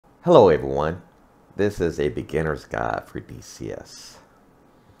Hello everyone, this is a beginner's guide for DCS.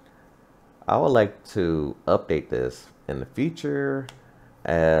 I would like to update this in the future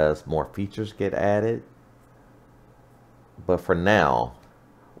as more features get added, but for now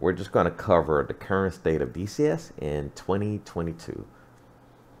we're just going to cover the current state of DCS in 2022.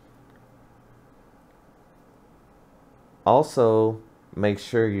 Also, make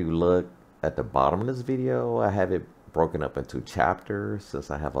sure you look at the bottom of this video. I have it broken up into chapters since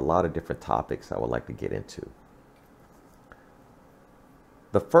I have a lot of different topics I would like to get into.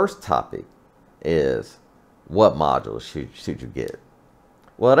 The first topic is what modules should you get?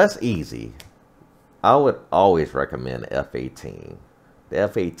 Well, that's easy. I would always recommend F-18. The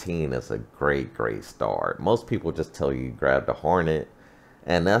F-18 is a great start. Most people just tell you grab the Hornet,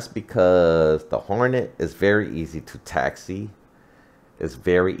 and that's because the Hornet is very easy to taxi. It's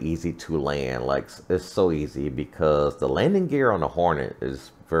very easy to land. Like, it's so easy because the landing gear on the Hornet is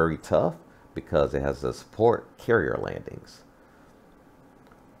very tough because it has to support carrier landings.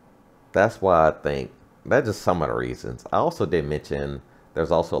 That's why I think that's just some of the reasons. I also did mention there's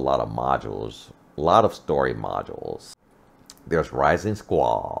also a lot of modules, a lot of story modules. There's Rising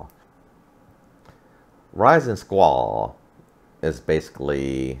Squall. Rising Squall is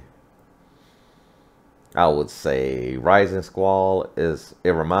basically, I would say Rising Squall it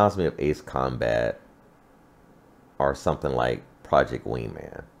reminds me of Ace Combat or something like Project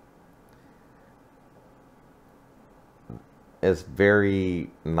Wingman. It's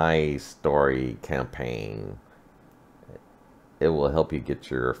very nice story campaign. It will help you get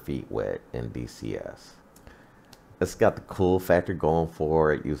your feet wet in DCS. It's got the cool factor going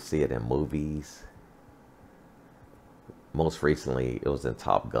for it. You see it in movies. Most recently, it was in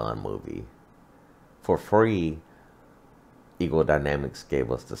Top Gun movie. For free, Eagle Dynamics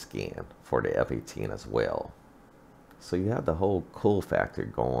gave us the skin for the F-18 as well. So you have the whole cool factor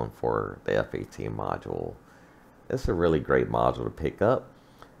going for the F-18 module. It's a really great module to pick up.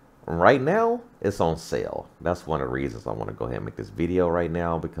 Right now, it's on sale. That's one of the reasons I want to go ahead and make this video right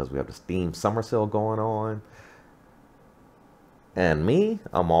now, because we have the Steam summer sale going on. And me,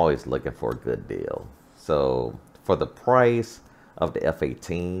 I'm always looking for a good deal. So for the price of the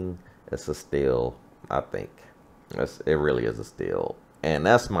F-18, it's a steal, I think. It really is a steal. And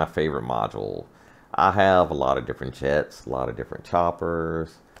that's my favorite module. I have a lot of different jets, a lot of different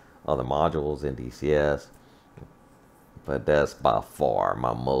choppers, other modules in DCS. But that's by far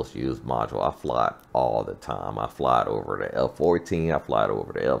my most used module. I fly it all the time. I fly it over the F-14, I fly it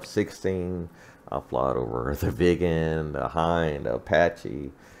over the F-16, I fly it over the Viggen, the Hind, the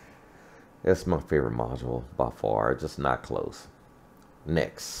Apache. It's my favorite module by far, just not close.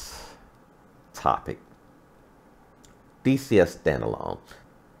 Next topic, DCS Standalone.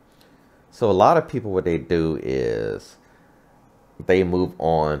 So a lot of people, what they do is they move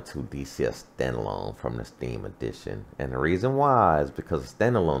on to DCS Standalone from the Steam edition. And the reason why is because the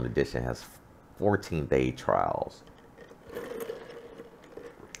Standalone edition has 14-day trials.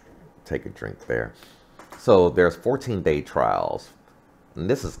 Take a drink there. So there's 14-day trials. And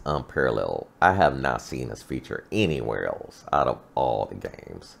this is unparalleled. I have not seen this feature anywhere else out of all the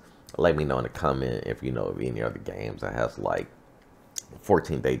games. Let me know in the comment if you know of any other games that has like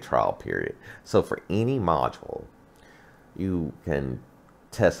 14-day trial period. So for any module, you can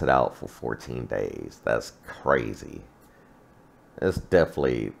test it out for 14 days. That's crazy. It's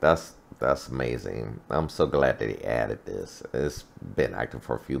definitely, that's amazing. I'm so glad that they added this. It's been active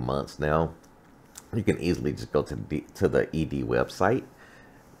for a few months now. You can easily just go to the ED website,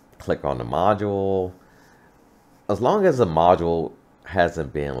 click on the module. As long as the module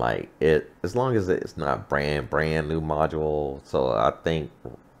hasn't been like as long as it's not brand new module. So I think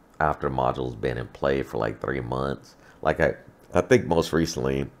after the module's been in play for like 3 months, like I think most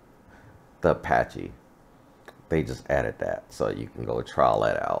recently the Apache, they just added that, so you can go trial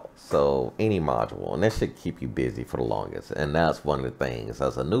that out. So any module, and that should keep you busy for the longest. And that's one of the things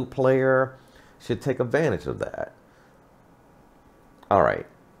as a new player should take advantage of that. All right,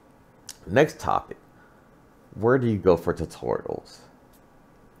 next topic, where do you go for tutorials?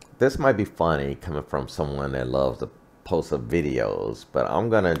 This might be funny coming from someone that loves to post up videos, but I'm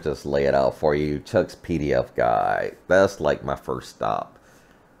gonna just lay it out for you. Chuck's PDF guide, that's like my first stop.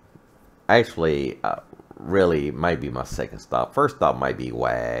 Actually, really might be my second stop. First stop might be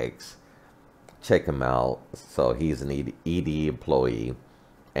Wags. Check him out. So he's an ED employee,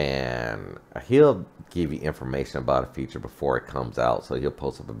 and he'll give you information about a feature before it comes out. So he'll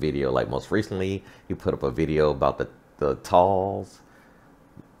post up a video. Like most recently, he put up a video about the talls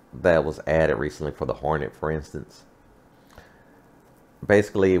that was added recently for the Hornet, for instance.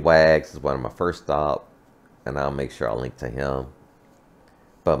 Basically, Wags is one of my first stop, and I'll make sure I link to him.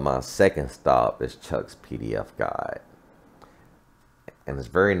 But my second stop is Chuck's PDF guide. And it's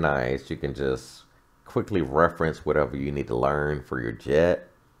very nice. You can just quickly reference whatever you need to learn for your jet.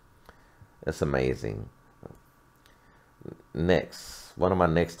 It's amazing. Next, one of my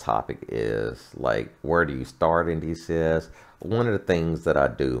next topic is like, where do you start in DCS? One of the things that I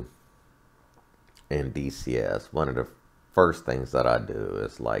do in DCS, one of the first things that I do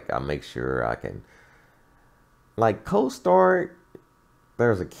is like, I make sure I can, like cold start,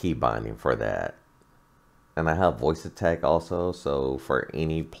 there's a key binding for that. And I have voice attack also, so for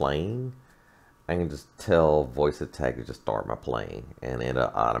any plane, I can just tell voice attack to just start my plane, and it'll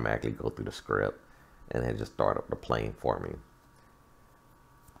automatically go through the script and then just start up the plane for me.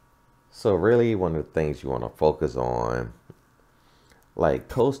 So really one of the things you want to focus on, like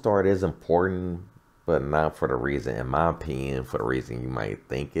cold start is important, but not for the reason, in my opinion, for the reason you might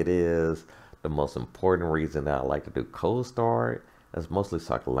think it is. The most important reason that I like to do cold start is mostly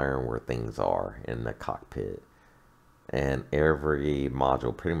so I can learn where things are in the cockpit. And every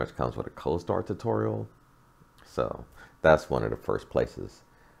module pretty much comes with a cold start tutorial. So that's one of the first places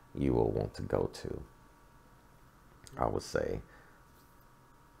you will want to go to, I would say.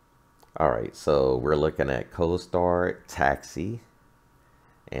 All right, so we're looking at cold start, taxi,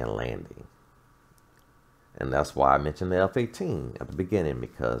 and landing. And that's why I mentioned the F-18 at the beginning,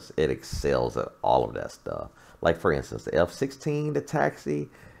 because it excels at all of that stuff. Like for instance, the F-16, the taxi,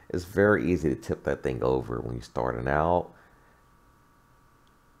 it's very easy to tip that thing over when you're starting out.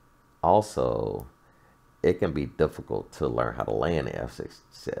 Also, it can be difficult to learn how to land the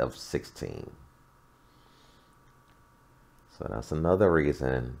F-16. So that's another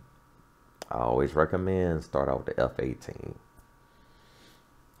reason I always recommend start out with the F-18.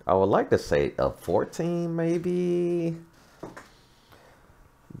 I would like to say F-14 maybe,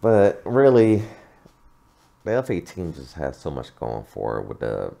 but really the F-18 just has so much going for it with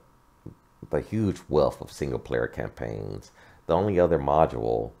the huge wealth of single player campaigns. The only other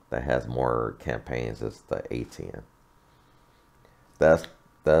module that has more campaigns is the A-10. That's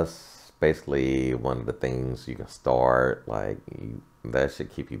basically one of the things you can start, like that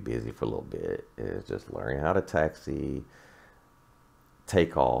should keep you busy for a little bit, is just learning how to taxi,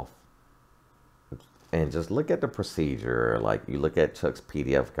 take off, and just look at the procedure. Like you look at Chuck's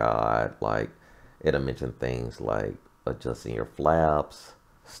PDF guide, like it'll mention things like adjusting your flaps,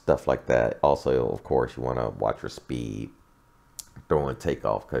 stuff like that. Also, of course, you want to watch your speed during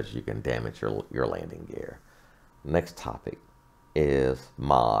takeoff because you can damage your landing gear. Next topic is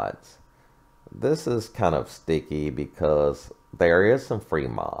mods. This is kind of sticky because there is some free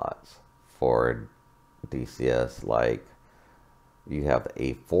mods for DCS, like you have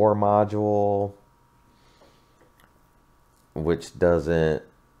the A4 module, which doesn't,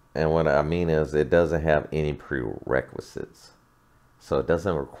 and what I mean is it doesn't have any prerequisites. So it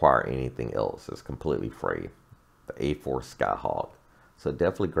doesn't require anything else. It's completely free. The A4 Skyhawk. So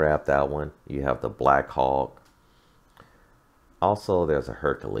definitely grab that one. You have the Black Hawk. Also, there's a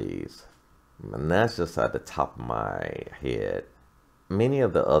Hercules. And that's just at the top of my head. Many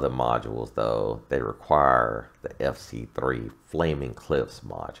of the other modules, though, they require the FC3 Flaming Cliffs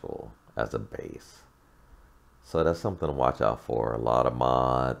module as a base. So that's something to watch out for. A lot of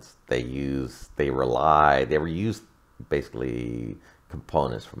mods, they reuse basically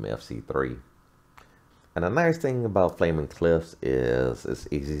components from FC3. And the nice thing about Flaming Cliffs is it's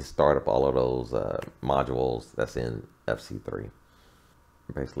easy to start up all of those modules that's in FC3.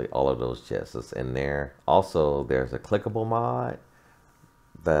 Basically all of those jets is in there. Also, there's a clickable mod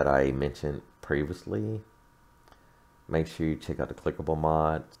that I mentioned previously. Make sure you check out the clickable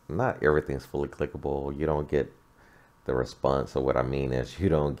mod. Not everything's fully clickable. You don't get the response. So what I mean is you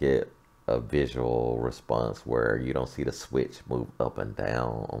don't get a visual response where you don't see the switch move up and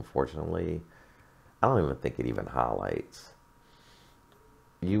down, unfortunately. I don't even think it even highlights.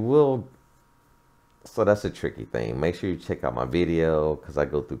 You will. So that's a tricky thing. Make sure you check out my video because I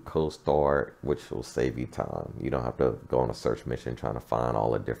go through cold start, which will save you time. You don't have to go on a search mission trying to find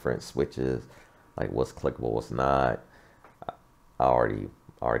all the different switches, like what's clickable, what's not. I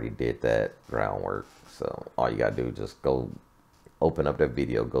already did that groundwork. So all you gotta do is just go open up that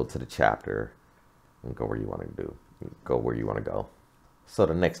video, go to the chapter, and go where you want to do. Go where you want to go. So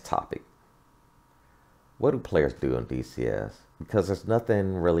the next topic. What do players do in DCS? Because there's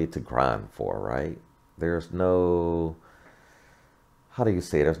nothing really to grind for, right? There's no, how do you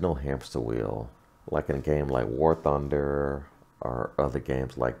say, there's no hamster wheel. Like in a game like War Thunder or other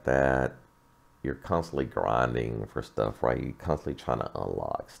games like that, you're constantly grinding for stuff, right? You're constantly trying to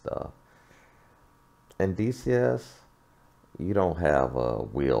unlock stuff. In DCS, you don't have a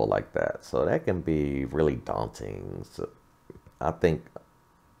wheel like that. So that can be really daunting. So I think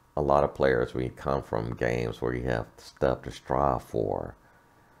a lot of players, when you come from games where you have stuff to strive for,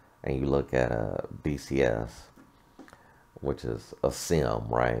 and you look at a DCS, which is a sim,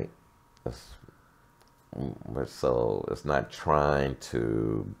 right? It's, so it's not trying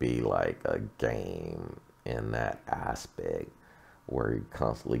to be like a game in that aspect where you're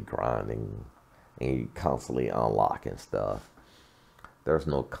constantly grinding and you constantly unlocking stuff. There's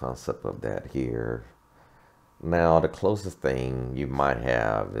no concept of that here. Now, the closest thing you might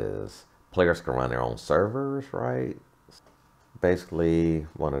have is players can run their own servers, right? Basically,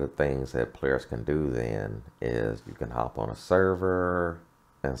 one of the things that players can do then is you can hop on a server,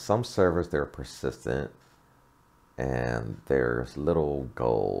 and some servers, they're persistent, and there's little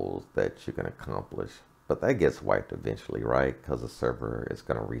goals that you can accomplish. But that gets wiped eventually, right? Because the server is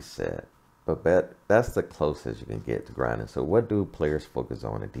going to reset. But that's the closest you can get to grinding. So what do players focus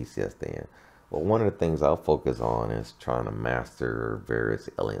on in DCS then? Well, one of the things I'll focus on is trying to master various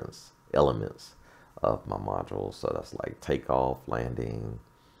elements of my modules. So that's like takeoff, landing,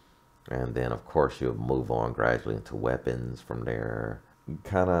 and then of course you'll move on gradually into weapons from there.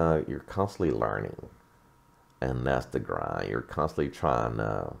 You're constantly learning, and that's the grind. You're constantly trying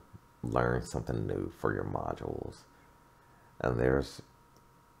to learn something new for your modules. And there's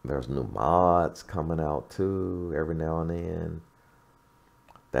new mods coming out too every now and then.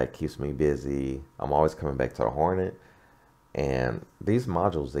 That keeps me busy. I'm always coming back to the Hornet. And these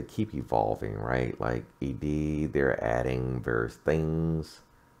modules, they keep evolving, right? Like ED, they're adding various things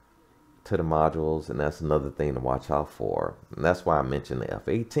to the modules. And that's another thing to watch out for. And that's why I mentioned the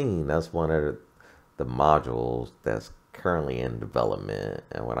F-18. That's one of the modules that's currently in development.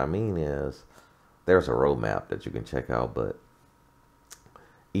 And what I mean is, there's a roadmap that you can check out. But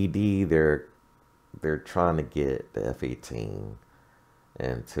ED, they're trying to get the F-18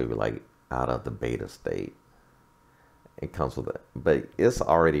 into like out of the beta state. It comes with it, but it's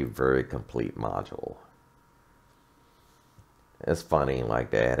already a very complete module. It's funny, like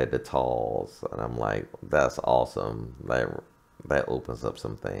they added the talls, and I'm like, that's awesome. That opens up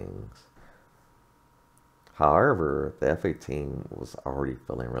some things. However, the F-18 was already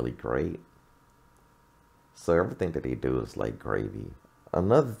feeling really great, so everything that they do is like gravy.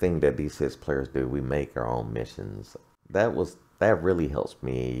 Another thing that DCS players do, we make our own missions. That really helps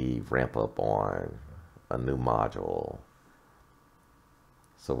me ramp up on a new module.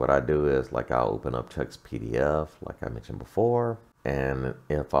 So what I do is, like, I'll open up Chuck's PDF, like I mentioned before, and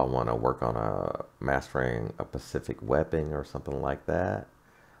if I want to work on mastering a specific weapon or something like that,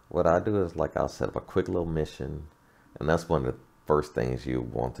 what I do is, like, I'll set up a quick little mission, and that's one of the first things you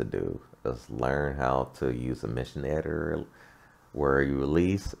want to do is learn how to use a mission editor, where you at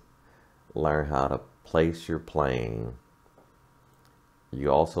least learn how to place your plane. You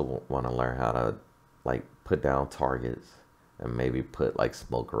also want to learn how to like put down targets and maybe put like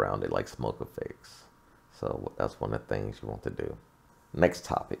smoke around it, like smoke effects. So that's one of the things you want to do. Next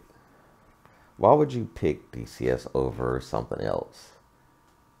topic. Why would you pick DCS over something else?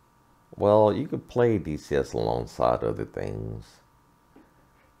 Well, you could play DCS alongside other things.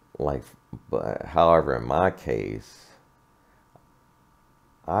 But however, in my case,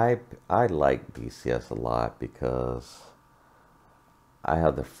 I like DCS a lot because I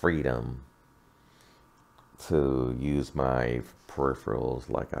have the freedom to use my peripherals.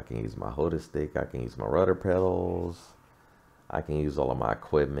 Like, I can use my holder stick, I can use my rudder pedals, I can use all of my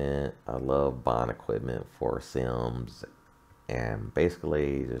equipment. I love buying equipment for sims and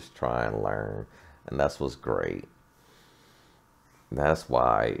basically just try and learn. And that's what's great. That's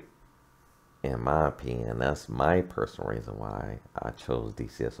why, in my opinion, that's my personal reason why I chose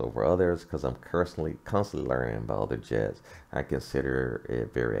DCS over others, because I'm constantly learning about other jets. I consider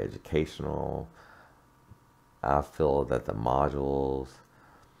it very educational. I feel that the modules,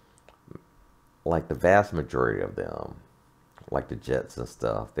 like the vast majority of them, like the jets and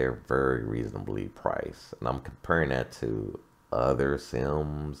stuff, they're very reasonably priced. And I'm comparing that to other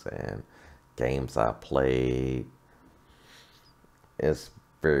sims and games I played. It's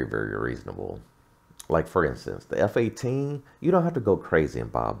very, very reasonable. Like, for instance, the F-18, you don't have to go crazy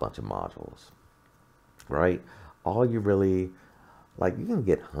and buy a bunch of modules, right? All you really, like, you can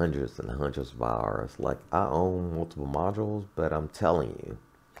get hundreds and hundreds of hours. Like, I own multiple modules, but I'm telling you,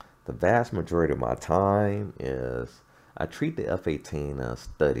 the vast majority of my time is, I treat the F-18 as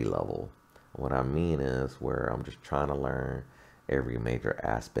study level. What I mean is where I'm just trying to learn every major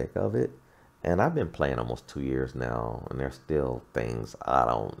aspect of it. And I've been playing almost 2 years now, and there's still things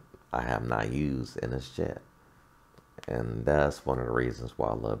I have not used in this jet. And that's one of the reasons why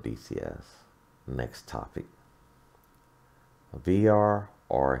I love DCS. Next topic. VR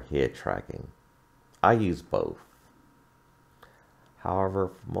or head tracking. I use both. However,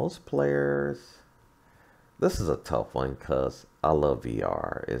 for most players, this is a tough one because I love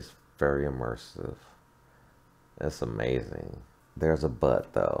VR. It's very immersive. It's amazing. There's a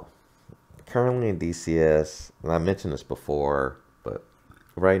but though. Currently in DCS, and I mentioned this before, but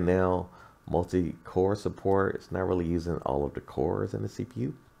right now, multi-core support is not really using all of the cores in the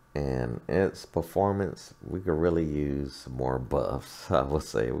CPU. And its performance, we could really use some more buffs. I would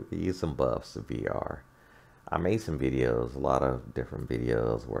say we could use some buffs to VR. I made some videos, a lot of different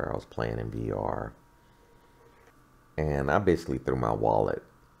videos where I was playing in VR. And I basically threw my wallet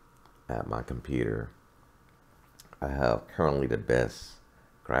at my computer. I have currently the best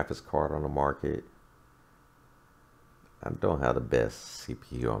graphics card on the market. I don't have the best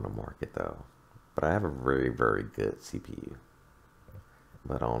CPU on the market though, but I have a very, very good CPU.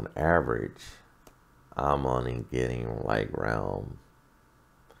 But on average, I'm only getting like around,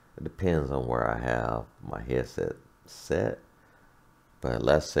 it depends on where I have my headset set. But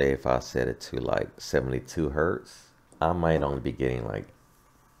let's say if I set it to like 72 Hertz, I might only be getting like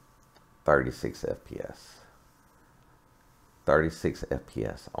 36 FPS. 36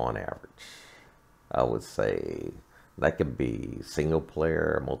 FPS on average. I would say that could be single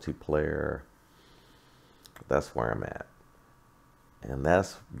player, multiplayer. That's where I'm at. And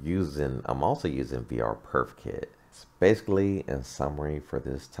that's using, I'm also using VR Perf Kit. It's basically, in summary for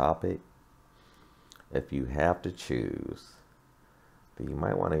this topic, if you have to choose, then you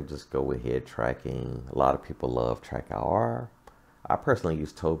might want to just go with head tracking. A lot of people love TrackIR. I personally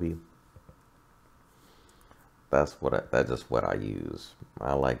use Toby. That's just what I use.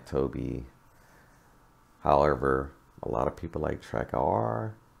 I like Toby. However, a lot of people like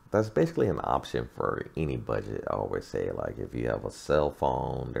TrackIR. That's basically an option for any budget. I always say, like, if you have a cell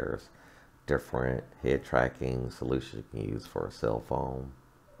phone, there's different head tracking solutions you can use for a cell phone.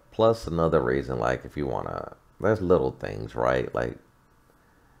 Plus another reason, like if you wanna, there's little things, right? Like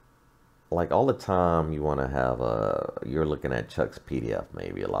all the time you wanna have you're looking at Chuck's PDF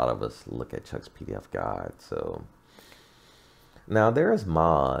maybe. A lot of us look at Chuck's PDF guide. So now there's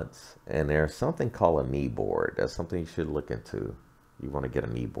mods and there's something called a knee board. That's something you should look into. You want to get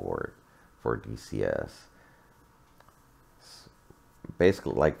a knee board for DCS.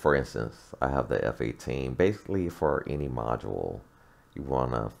 Basically, like for instance, I have the F18. Basically, for any module, you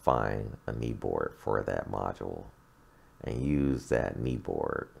want to find a knee board for that module and use that knee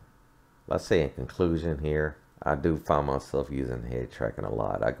board. Let's say in conclusion here, I do find myself using head tracking a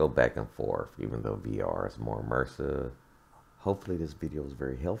lot. I go back and forth, even though VR is more immersive. Hopefully this video was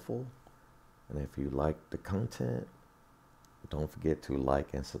very helpful. And if you like the content, don't forget to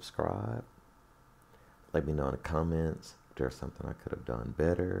like and subscribe. Let me know in the comments if there's something I could have done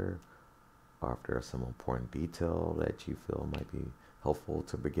better, or if there's some important detail that you feel might be helpful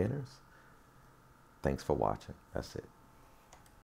to beginners. Thanks for watching. That's it.